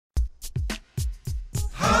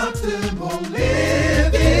optimal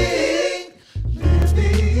living,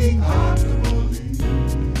 living optimally.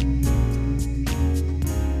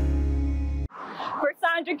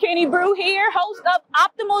 Sandra Kenny Brew here, host of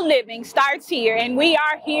Optimal Living Starts Here, and we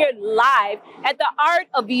are here live at the Art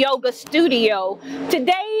of Yoga Studio.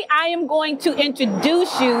 Today, I am going to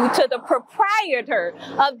introduce you to the proprietor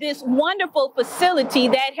of this wonderful facility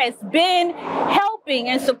that has been helping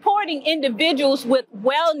and supporting individuals with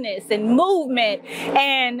wellness and movement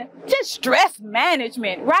and just stress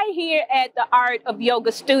management right here at the Art of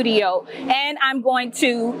Yoga Studio. And I'm going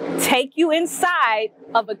to take you inside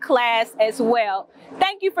of a class as well.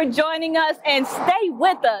 Thank you for joining us and stay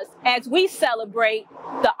with us as we celebrate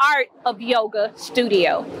the Art of Yoga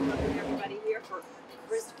Studio. Everybody here for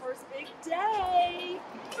Christopher's big day.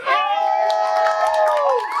 So,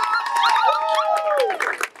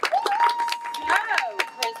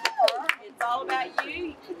 Christopher, it's all about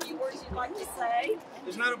you. A few words you'd like to say?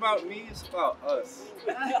 It's not about me, it's about us.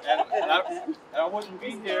 And I wouldn't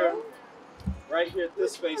be here right here at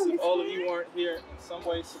this space if all of you weren't here in some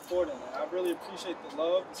way supporting it. I really appreciate the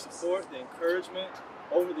love, the support, the encouragement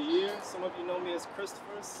over the years. Some of you know me as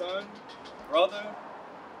Christopher's son, brother,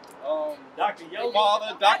 Dr. Yoga,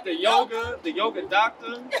 father, Dr. Yoga, the yoga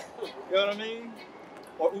doctor, you know what I mean?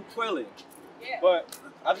 Or Ukweli. Yeah. But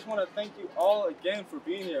I just want to thank you all again for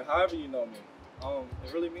being here, however you know me.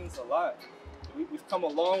 It really means a lot. We've come a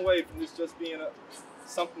long way from this just being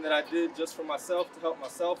something that I did just for myself to help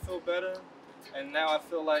myself feel better. And now I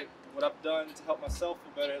feel like what I've done to help myself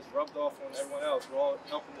feel better has rubbed off on everyone else. We're all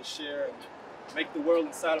helping to share and make the world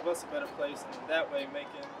inside of us a better place, and in that way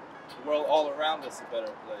making the world all around us a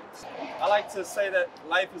better place. I like to say that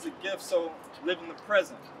life is a gift, so live in the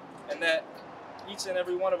present, and that each and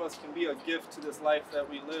every one of us can be a gift to this life that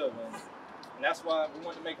we live in. And that's why we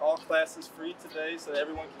want to make all classes free today, so that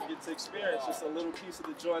everyone can get to experience just a little piece of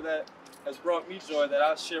the joy that has brought me joy that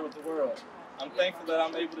I share with the world. I'm thankful that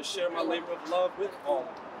I'm able to share my labor of love with all of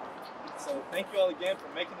you. So thank you all again for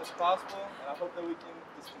making this possible, and I hope that we can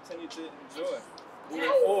just continue to enjoy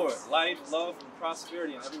moving forward, life, love, and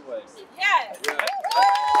prosperity in every way. Yes.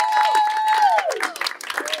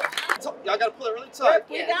 Y'all gotta pull it really tight.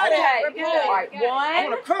 We got it. We're good. All right, I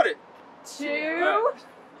wanna cut it. 2,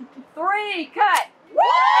 3, cut.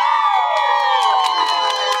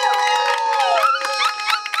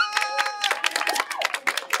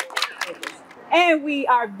 And we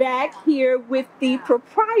are back here with the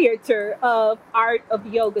proprietor of Art of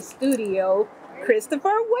Yoga Studio,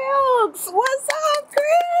 Christopher Wilkes. What's up,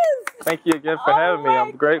 Chris? Thank you again for having me.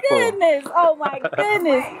 I'm grateful. Oh my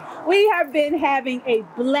goodness. We have been having a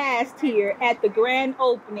blast here at the grand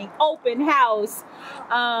opening, open house.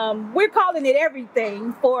 We're calling it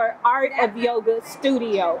everything for Art of Yoga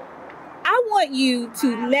Studio. I want you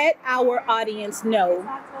to let our audience know,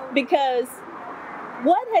 because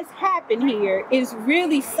what has happened here is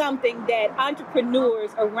really something that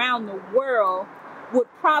entrepreneurs around the world would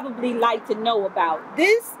probably like to know about.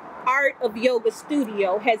 This Art of Yoga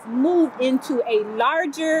Studio has moved into a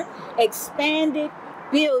larger, expanded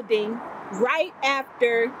building right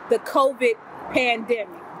after the COVID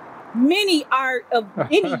pandemic. Many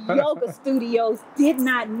yoga studios did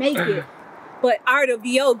not make it, but Art of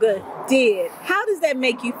Yoga did. How does that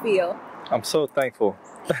make you feel? I'm so thankful.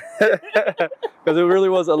 Because it really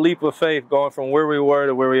was a leap of faith going from where we were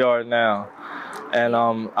to where we are now. And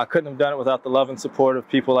I couldn't have done it without the love and support of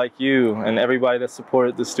people like you and everybody that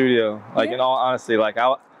supported the studio. Like, in all honesty, like,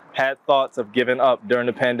 I had thoughts of giving up during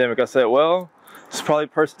the pandemic. I said, well, it's probably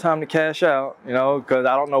the perfect time to cash out, you know, because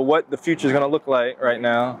I don't know what the future is going to look like right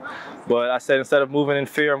now. But I said, instead of moving in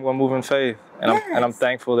fear, I'm going to move in faith. And I'm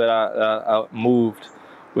thankful that I moved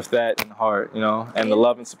with that in heart, you know, and the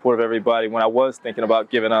love and support of everybody when I was thinking about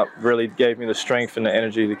giving up really gave me the strength and the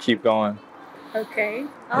energy to keep going. Okay.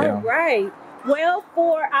 All right. Well,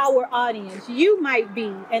 for our audience, you might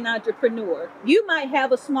be an entrepreneur. You might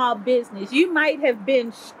have a small business. You might have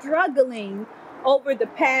been struggling over the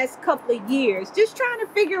past couple of years, just trying to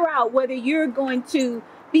figure out whether you're going to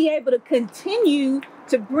be able to continue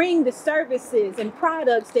to bring the services and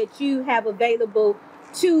products that you have available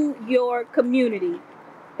to your community.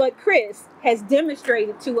 But Chris has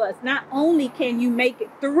demonstrated to us, not only can you make it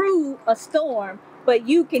through a storm, but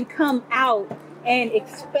you can come out and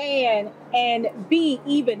expand and be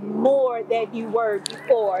even more than you were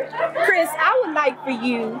before. Chris, I would like for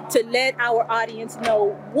you to let our audience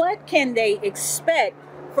know, what can they expect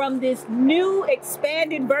from this new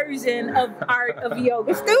expanded version of Art of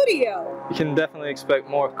Yoga Studio? You can definitely expect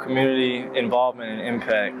more community involvement and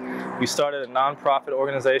impact. We started a nonprofit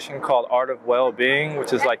organization called Art of Well-Being,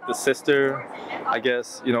 which is like the sister, I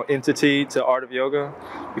guess, you know, entity to Art of Yoga.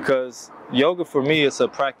 because yoga for me is a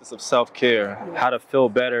practice of self-care, how to feel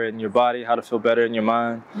better in your body, how to feel better in your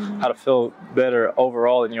mind, how to feel better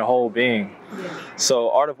overall in your whole being. So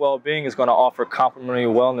Art of Well-Being is going to offer complementary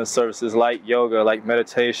wellness services like yoga, like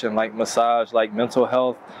meditation, like massage, like mental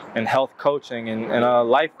health and health coaching and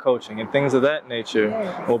life coaching and things of that nature.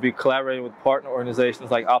 We'll be collaborating with partner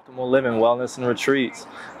organizations like Optimal Living, Wellness and Retreats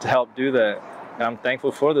to help do that. And I'm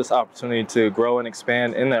thankful for this opportunity to grow and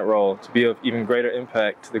expand in that role, to be of even greater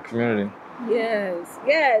impact to the community. Yes,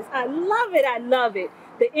 yes, I love it, I love it.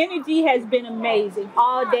 The energy has been amazing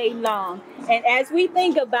all day long. And as we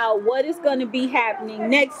think about what is going to be happening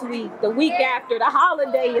next week, the week after, the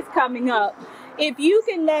holiday is coming up, if you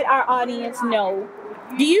can let our audience know,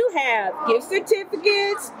 do you have gift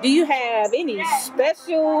certificates? Do you have any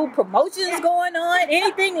special promotions going on?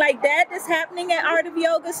 Anything like that that's happening at Art of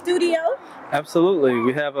Yoga Studio? Absolutely.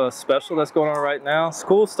 We have a special that's going on right now.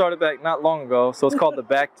 School started back not long ago, so it's called the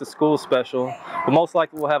Back to School Special. But most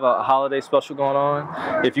likely we'll have a holiday special going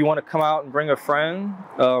on. If you want to come out and bring a friend,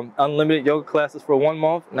 unlimited yoga classes for 1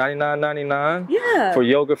 month, $99.99. Yeah. For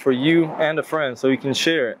yoga for you and a friend, so you can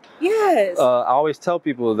share it. Yes. I always tell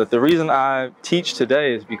people that the reason I teach today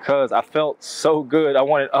is because I felt so good. I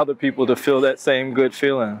wanted other people to feel that same good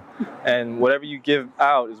feeling. And whatever you give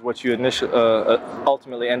out is what you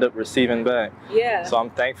ultimately end up receiving back. Yeah. So I'm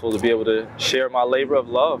thankful to be able to share my labor of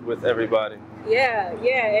love with everybody. Yeah,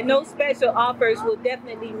 yeah. And those special offers will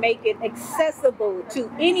definitely make it accessible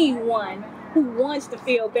to anyone who wants to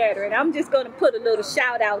feel better. And I'm just going to put a little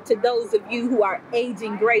shout out to those of you who are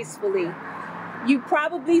aging gracefully. You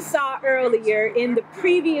probably saw earlier in the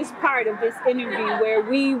previous part of this interview where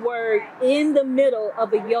we were in the middle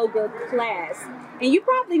of a yoga class. And you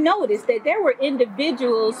probably noticed that there were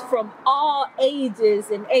individuals from all ages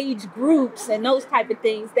and age groups and those type of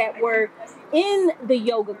things that were in the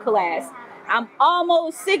yoga class. I'm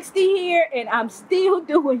almost 60 here and I'm still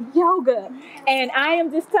doing yoga. And I am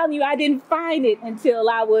just telling you, I didn't find it until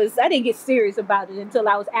I didn't get serious about it until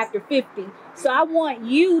I was after 50. So I want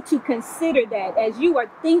you to consider that as you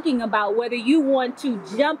are thinking about whether you want to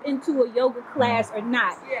jump into a yoga class or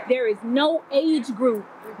not. There is no age group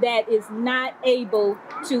that is not able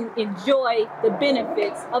to enjoy the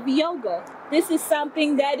benefits of yoga. This is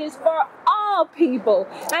something that is for all people.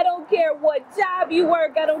 I don't care what job you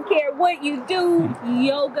work, I don't care what you do,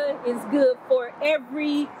 yoga is good for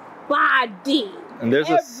everybody. And there's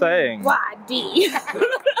a saying.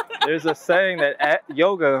 There's a saying that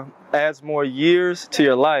yoga adds more years to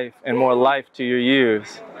your life and more life to your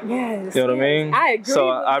years. Yes. You know what I mean? I agree. So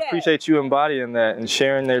with I that. appreciate you embodying that and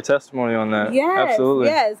sharing their testimony on that. Yes, absolutely.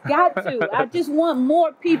 Yes, got to. I just want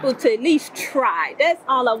more people to at least try. That's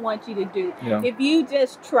all I want you to do. Yeah. If you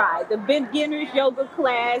just try. The beginner's yoga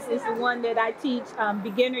class is the one that I teach,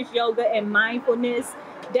 beginner's yoga and mindfulness,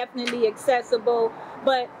 definitely accessible.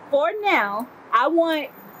 But for now, I want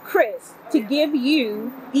Chris to give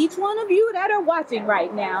you, each one of you that are watching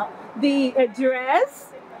right now, the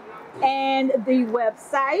address and the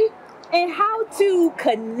website and how to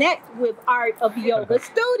connect with Art of Yoga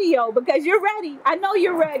Studio, because you're ready. I know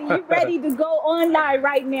you're ready. You're ready to go online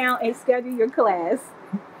right now and schedule your class.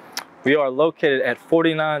 We are located at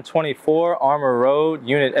 4924 Armour Road,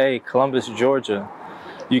 Unit A, Columbus, Georgia.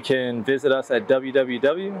 You can visit us at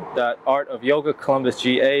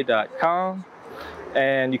www.artofyogacolumbusga.com.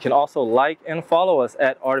 And you can also like and follow us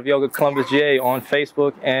at Art of Yoga Columbus GA on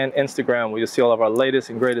Facebook and Instagram, where you'll see all of our latest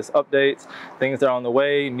and greatest updates, things that are on the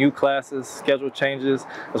way, new classes, schedule changes,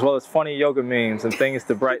 as well as funny yoga memes and things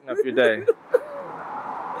to brighten up your day.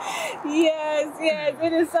 Yes, yes,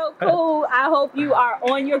 it is so cool. I hope you are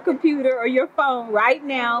on your computer or your phone right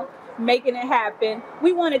now, making it happen.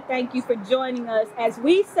 We want to thank you for joining us as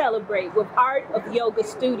we celebrate with Art of Yoga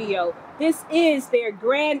Studio. This is their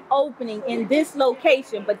grand opening in this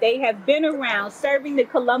location, but they have been around serving the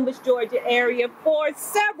Columbus, Georgia area for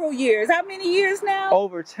several years. How many years now?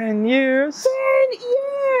 Over 10 years. 10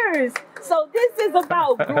 years. So this is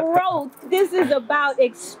about growth. This is about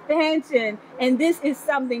expansion. And this is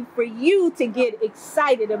something for you to get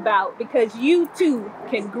excited about, because you too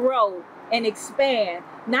can grow and expand,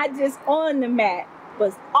 not just on the mat,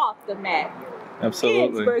 but off the mat.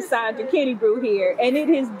 Absolutely. It's Bersandra Kennebrew here, and it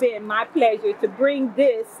has been my pleasure to bring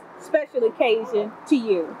this special occasion to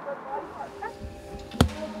you.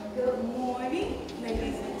 Good morning,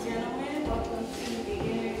 ladies and gentlemen. Welcome to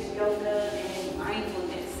Beginner's Yoga and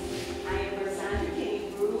Mindfulness. I am Bersandra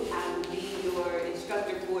Kennebrew. I will be your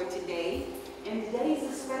instructor for today. And today is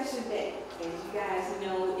a special day. As you guys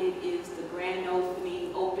know, it is the grand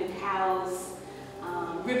opening, open house,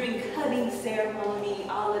 ribbon cutting ceremony,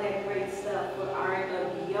 all of that great stuff for Art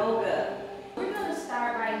of Yoga. We're going to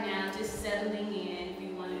start right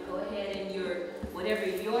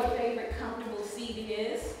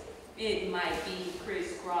It might be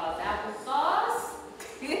crisscross applesauce,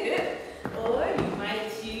 or you might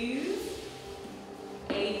choose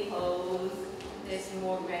a pose that's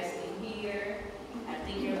more resting here. I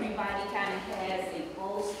think everybody kind of has a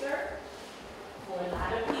bolster. For a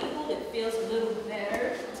lot of people, it feels a little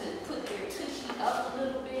better to put their tushy up a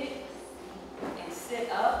little bit and sit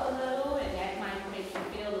up a little, and that might make you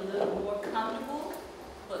feel a little more comfortable.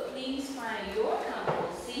 But please find your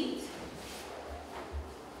comfortable seat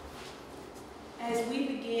as we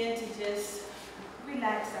begin to just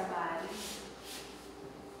relax our bodies.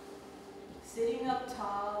 Sitting up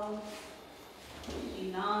tall,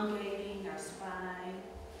 elongating our spine.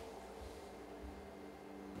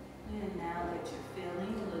 And now that you're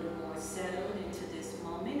feeling a little more settled into this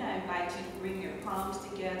moment, I invite you to bring your palms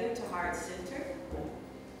together to heart center.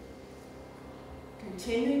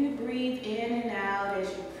 Continuing to breathe in and out as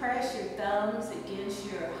you press your thumbs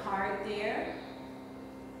against your heart there.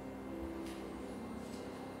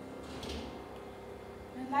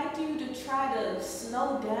 I'd like you to try to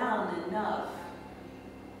slow down enough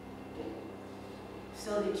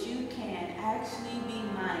so that you can actually be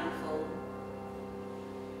mindful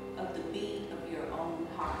of the beat of your own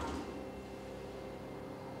heart.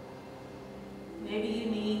 Maybe you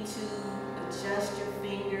need to adjust your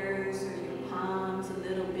fingers or your palms a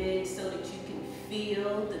little bit so that you can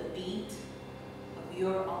feel the beat of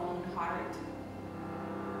your own heart.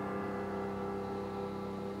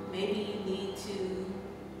 Maybe you need to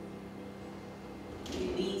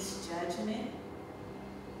release judgment,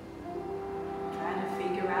 trying to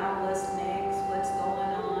figure out what's next, what's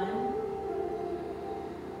going on.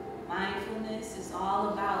 Mindfulness is all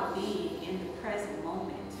about being in the present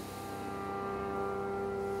moment.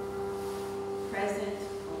 Present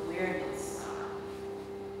awareness.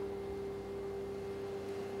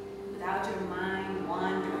 Without your mind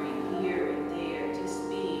wandering here and there, just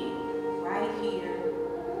being right here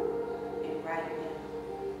and right now.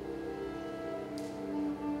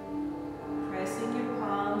 Pressing your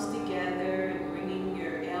palms together and bringing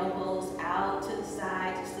your elbows out to the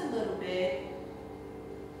side just a little bit.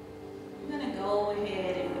 We're going to go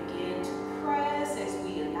ahead and begin to press as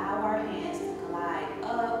we allow our hands to glide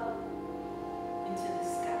up into the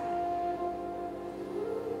sky.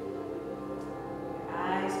 Your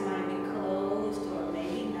eyes might be closed or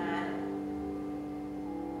maybe not.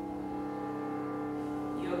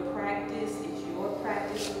 Your practice is your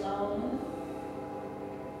practice alone.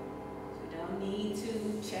 So don't need to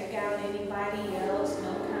check out anybody else,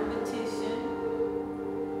 no competition.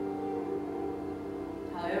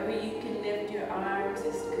 However you can lift your arms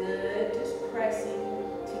is good, just pressing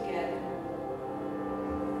together.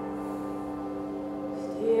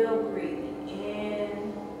 Still breathing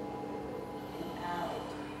in and out.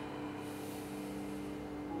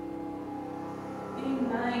 Being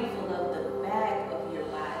mindful of the back of your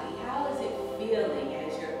body. How is it feeling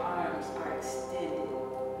as your arms are extended,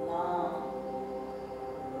 long?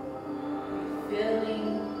 Are you feeling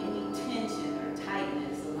any tension or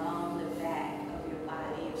tightness along the back of your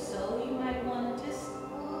body? If so, you might want to just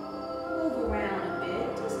move around a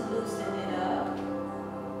bit, just loosen it up.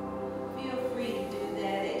 Feel free to do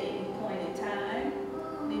that at any point in time.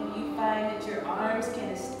 Maybe you find that your arms can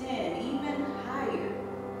extend even higher.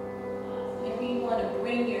 Maybe you want to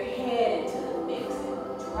bring your head into the mix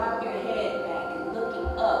and drop your head back and looking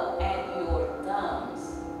up at your thumbs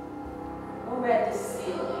or at the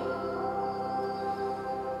ceiling.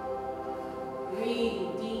 Breathe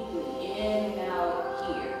deeply in and out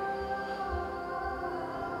here.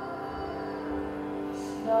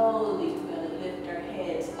 Slowly, we're going to lift our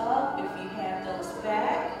heads up if you have those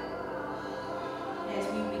back. As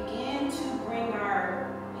we begin to bring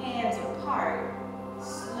our hands apart,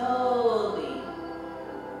 slowly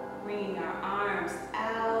bringing our arms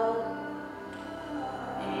out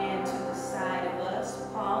and to the side of us,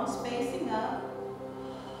 palms facing up.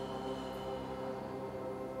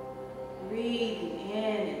 Breathing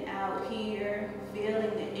in and out here,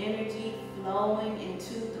 feeling the energy flowing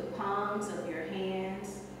into the palms of your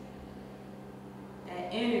hands.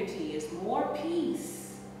 That energy is more peace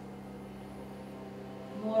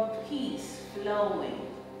flowing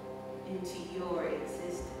into your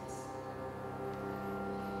existence.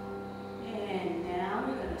 And now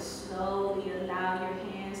we're going to slowly allow your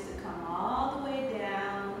hands to come all the way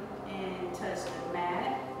down and touch the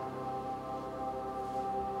mat.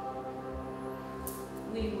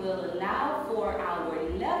 We will allow for our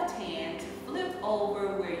left hand to flip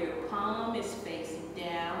over where your palm is facing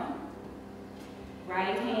down.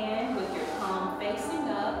 Right hand with your palm facing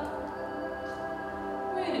up.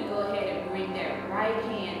 We're going to go ahead and bring that right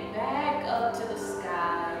hand back up to the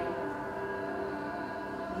sky.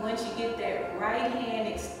 Once you get that right hand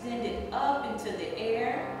extended up into the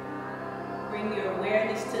air, bring your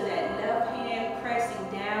awareness to that left hand pressing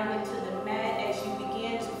down into the mat as you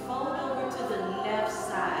begin to fold over to the left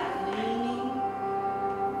side, leaning,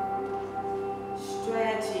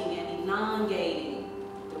 stretching and elongating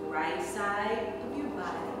the right side of your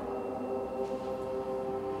body.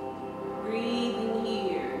 Breathing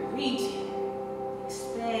here, reaching,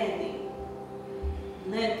 expanding,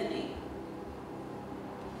 lengthening.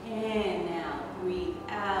 And now breathe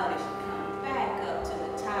out as you come back up to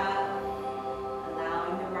the top,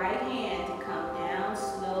 allowing the right hand to come down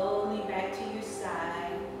slowly back to your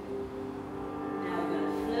side. Now we're going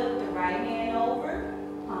to flip the right hand over,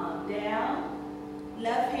 palm down,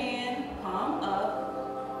 left hand, palm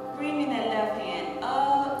up, bringing that left hand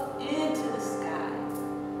up into the sky,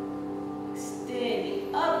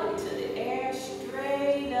 extending up into the air,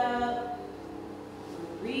 straight up,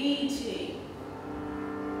 reaching,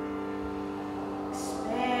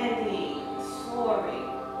 expanding, soaring.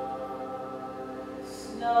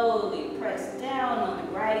 Slowly press down on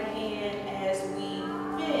the right hand as we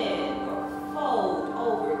bend or fold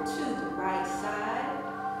over to the right side.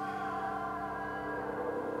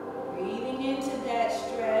 Breathing into that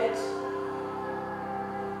stretch.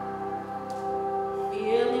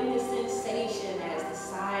 Feeling the sensation as the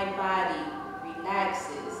side body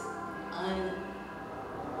relaxes, unwinds.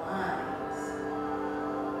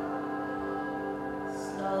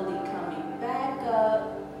 Slowly coming back up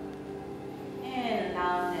and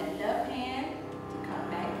allowing that left hand to come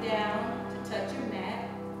back down to touch your mat.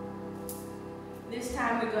 This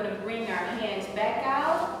time we're going to bring our hands back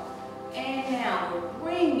out, and now we're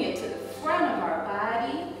bringing it to the front of our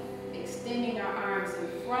body, extending our arms in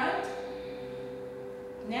front.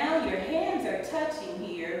 Now your hands are touching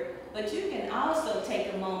here, but you can also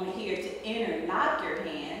take a moment here to interlock your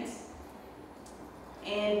hands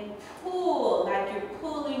and pull like you're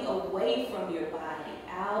pulling away from your body,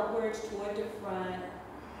 outwards toward the front,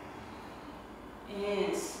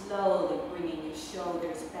 and slowly bringing your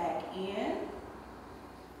shoulders back in.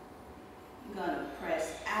 I'm going to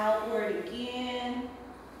press outward again,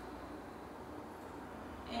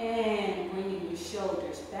 and bringing your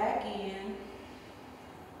shoulders back in.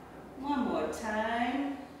 One more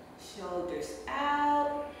time, shoulders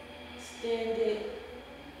out, extended,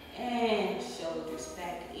 and shoulders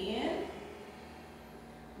back in.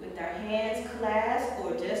 With our hands clasped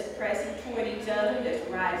or just pressing toward each other, let's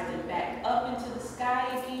rise them back up into the sky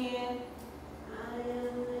again.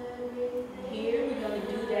 Here we're going to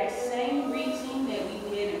do that same reaching that we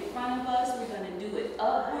did in front of us. We're going to do it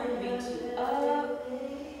upward, reaching up.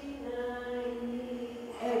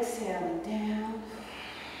 Exhaling down.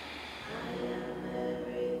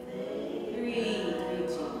 Breathe,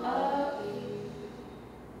 reaching up.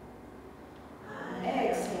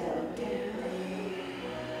 Exhaling down.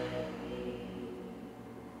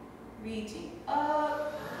 Reaching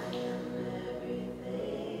up.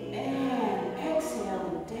 And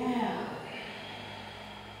exhaling down.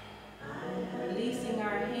 Releasing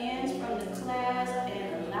our hands from the clasp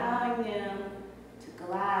and allowing them to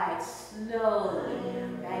glide slowly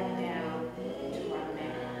back down to our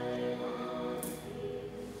mat.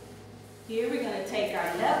 Here we're going to take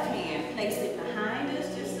our left hand, place it behind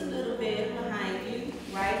us, just a little bit behind you.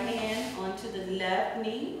 Right hand onto the left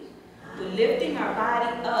knee. We're lifting our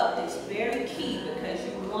body up. It's very key because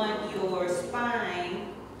you want your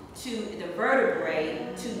spine to the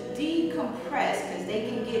vertebrae to decompress because they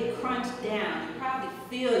can get crunched down. You probably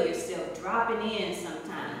feel yourself dropping in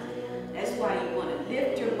sometimes. That's why you want to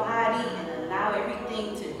lift your body and allow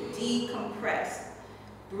everything to decompress.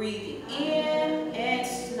 Breathing in and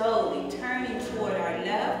slowly turning toward our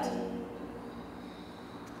left.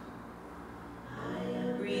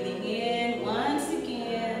 Breathing in once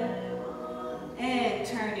again and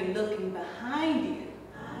turning, looking behind you.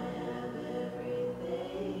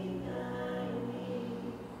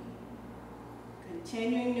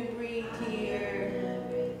 Continuing to breathe here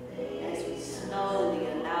as we slowly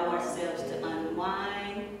allow ourselves to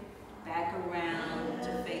unwind back around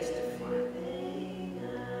to face the front.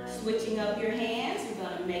 Switching up your hands, we're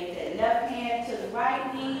going to make that left hand to the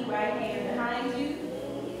right knee, right hand behind you.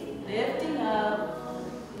 Lifting up,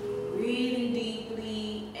 breathing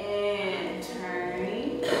deeply, and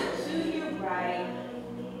turning to your right.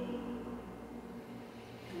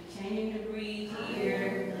 Continuing to breathe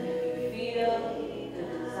here. If you feel the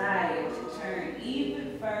desire to turn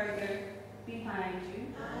even further behind you.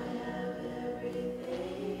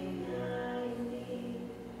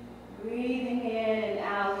 Breathing in and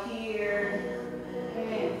out here,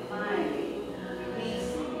 and finding,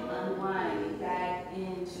 releasing, unwinding back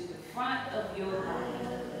into the front of your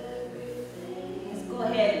body.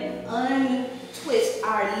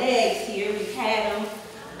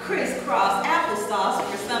 crisscross applesauce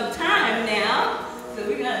for some time now. So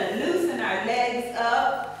we're gonna loosen our legs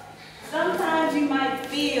up. Sometimes you might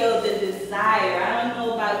feel the desire. I don't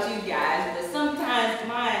know about you guys, but sometimes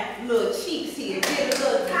my little cheeks here get a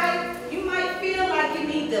little tight. You might feel like you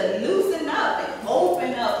need to loosen up and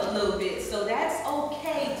open up a little bit. So that's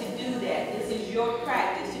okay to do that. This is your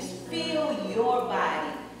practice. Just feel your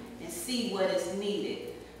body and see what is needed.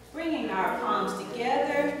 Bringing our palms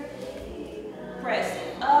together,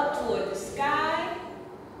 pressing up toward the sky.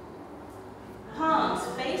 Palms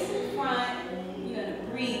facing front. You're going to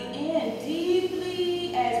breathe in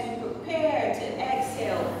deeply as we prepare to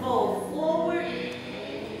exhale, fold forward.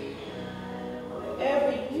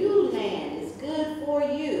 Wherever you land is good for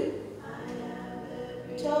you.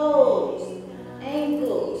 Toes,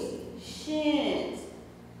 ankles, shins,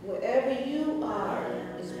 wherever you are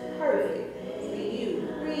is perfect for you.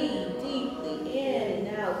 Breathe deeply in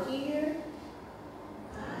and out here.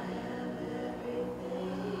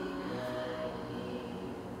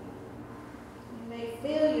 You may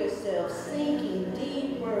feel yourself sinking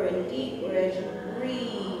deeper and deeper as you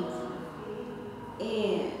breathe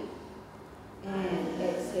in and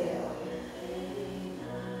exhale.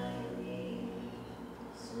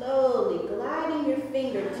 Slowly gliding your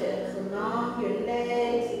fingertips along your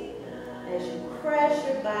legs as you press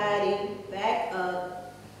your body back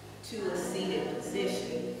up to a seated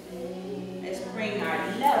position. Let's bring our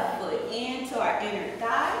left foot into our inner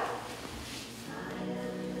thigh.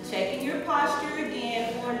 Checking your posture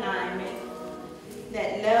again for alignment.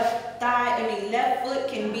 That left foot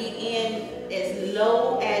can be in as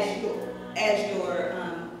low as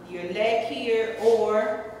your leg here,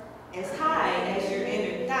 or as high as your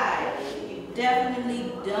inner thigh. You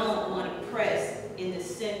definitely don't want to press in the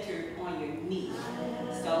center on your knee.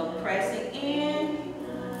 So pressing in,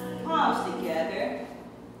 palms together,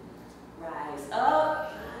 rise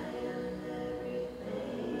up,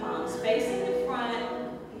 palms facing the front,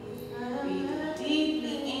 breathe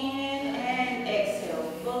deeply in and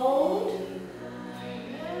exhale, fold.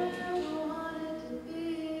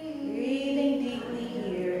 Breathing deeply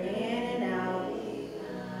here, in and out.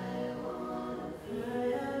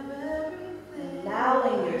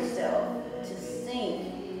 Allowing yourself to sink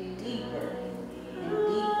deeper and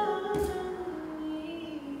deeper.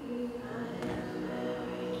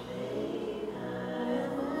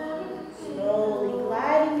 Slowly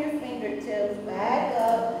gliding your fingertips back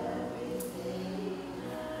up.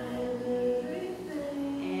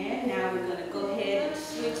 And now we're going to go ahead and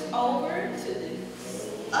switch over to the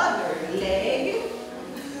other leg.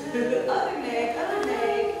 Other leg.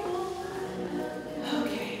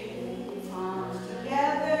 Okay. Palms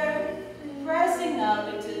together, pressing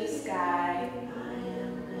up into the sky.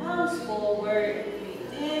 Palms forward,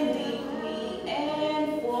 breathe in deeply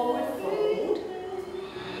and forward fold.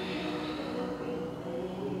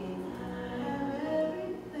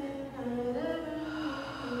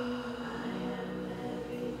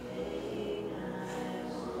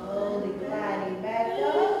 Slowly gliding back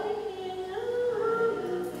up.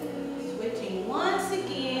 Switching once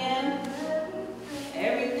again.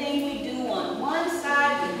 Everything we do on one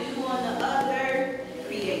side, we do on the other.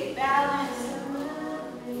 Create balance.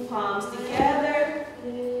 Palms together.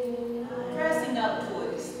 Pressing up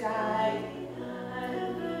toward the sky.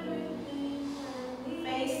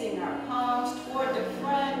 Facing our palms toward the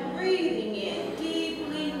front. Breathing in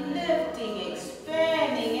deeply, lifting,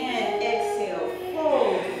 expanding, and exhale.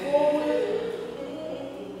 Fold forward.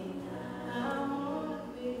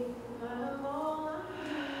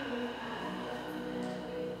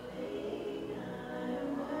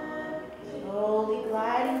 Slowly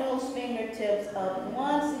gliding those fingertips up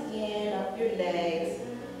once again up your legs.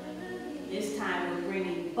 This time we're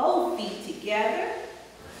bringing both feet together.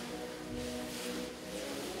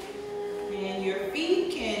 And your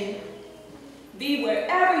feet can be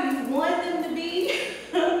wherever you want them to be.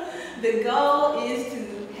 The goal is to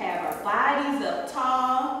have our bodies up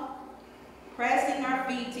tall, pressing our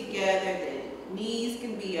feet together. The knees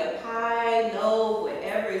can be up high, low,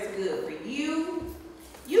 whatever is good for you.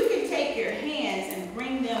 You can take your hands and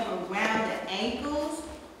bring them around the ankles,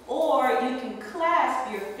 or you can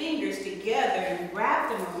clasp your fingers together and wrap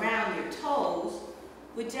them around your toes.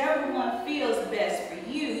 Whichever one feels best for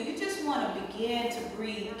you. You just want to begin to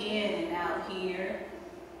breathe in and out here.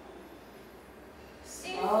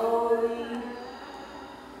 Slowly.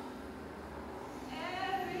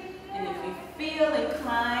 And if you feel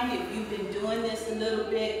inclined, if you've been doing this a little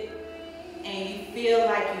bit and you feel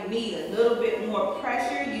like you need a little bit more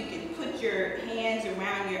pressure, you can put your hands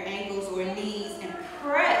around your ankles or knees and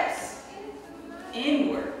press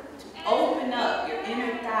inward to open up your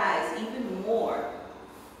inner thighs even more.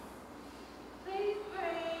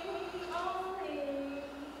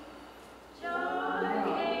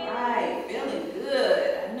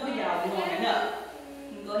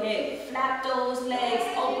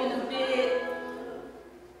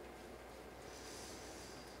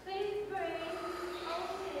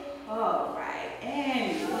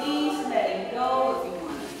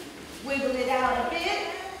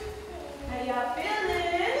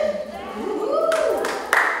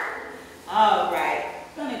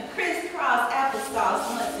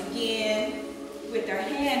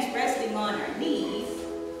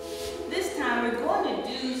 we're going to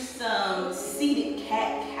do some seated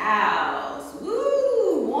cat-cows.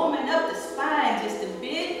 Woo! Warming up the spine just a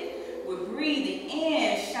bit. We're breathing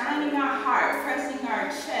in, shining our heart, pressing our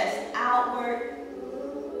chest outward.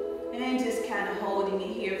 And then just kind of holding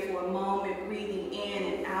it here for a moment, breathing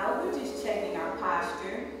in and out. We're just checking our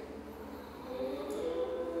posture.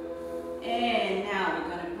 And now we're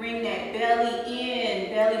going to bring that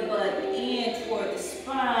belly button in toward the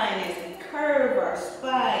spine as we curve our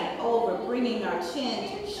spine over, bringing our chin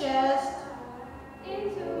to chest.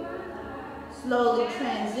 Slowly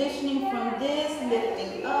transitioning from this,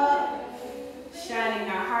 lifting up, shining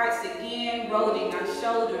our hearts again, rolling our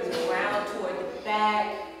shoulders around toward the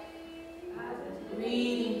back.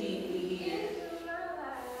 Breathing deeply here.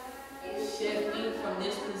 Shifting from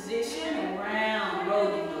this position around,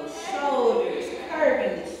 rolling those shoulders,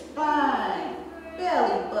 curving the spine,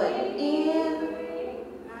 belly button in.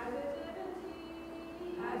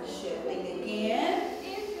 Shifting again,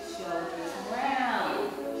 shoulders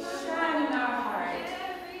round, shining our heart.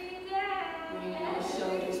 Bringing those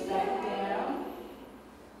shoulders back down.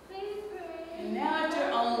 And now at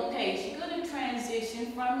your own pace, you're going to transition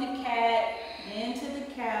from the cat into the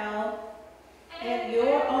cow at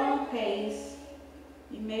your own pace.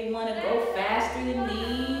 You may want to go faster than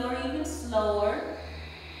me or even slower.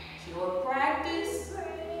 It's your practice,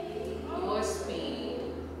 your speed.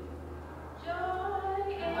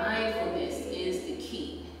 Mindfulness is the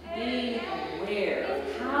key. Being aware of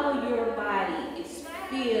how your body is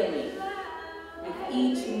feeling with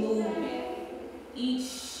each movement, each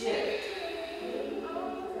shift.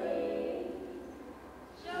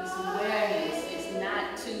 This awareness is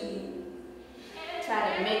not to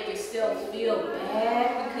try to make yourself feel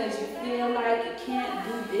bad because you feel like you can't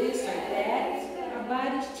do this or that. Our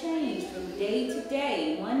bodies change from day to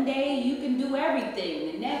day. One day you can do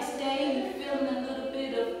everything. The next day you're feeling a little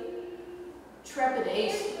bit of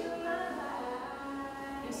trepidation.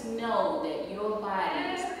 Just know that your body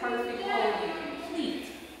is perfect, whole, and complete.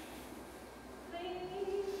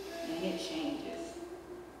 And it changes.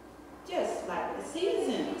 Just like the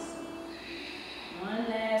seasons. One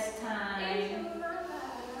last time.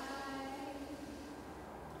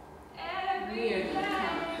 We're going to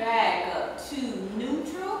come back up to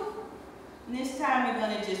neutral. And this time we're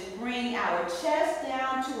going to just bring our chest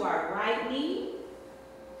down to our right knee.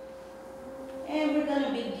 And we're going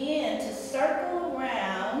to begin to circle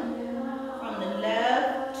around from the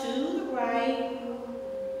left to the right.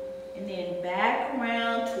 And then back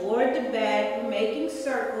around toward the back. We're making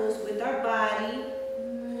circles with our body.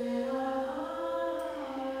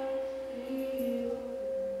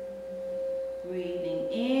 Breathing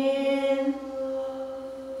in.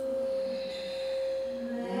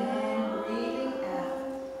 And breathing out.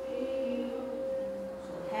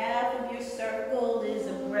 So half of your circle is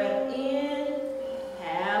a breath in.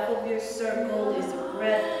 Half of your circle is a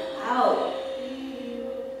breath out.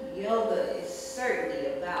 Yoga is certainly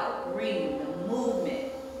about bringing the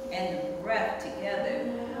movement and the breath together.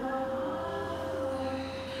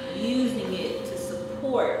 Using it to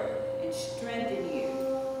support and strengthen you.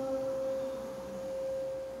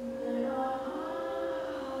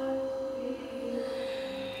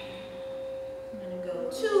 I'm going to go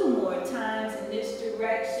 2 more times in this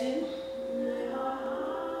direction.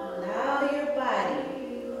 Allow your body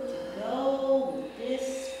to go with this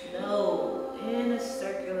flow in a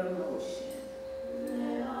circular motion.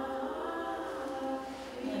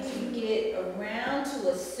 Once you get around to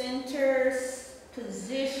a center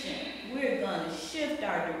position, we're going to shift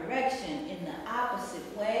our direction in the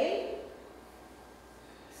opposite way.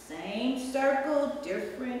 Same circle,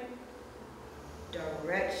 different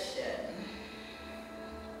direction.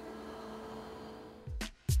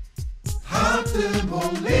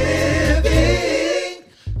 Optimal living.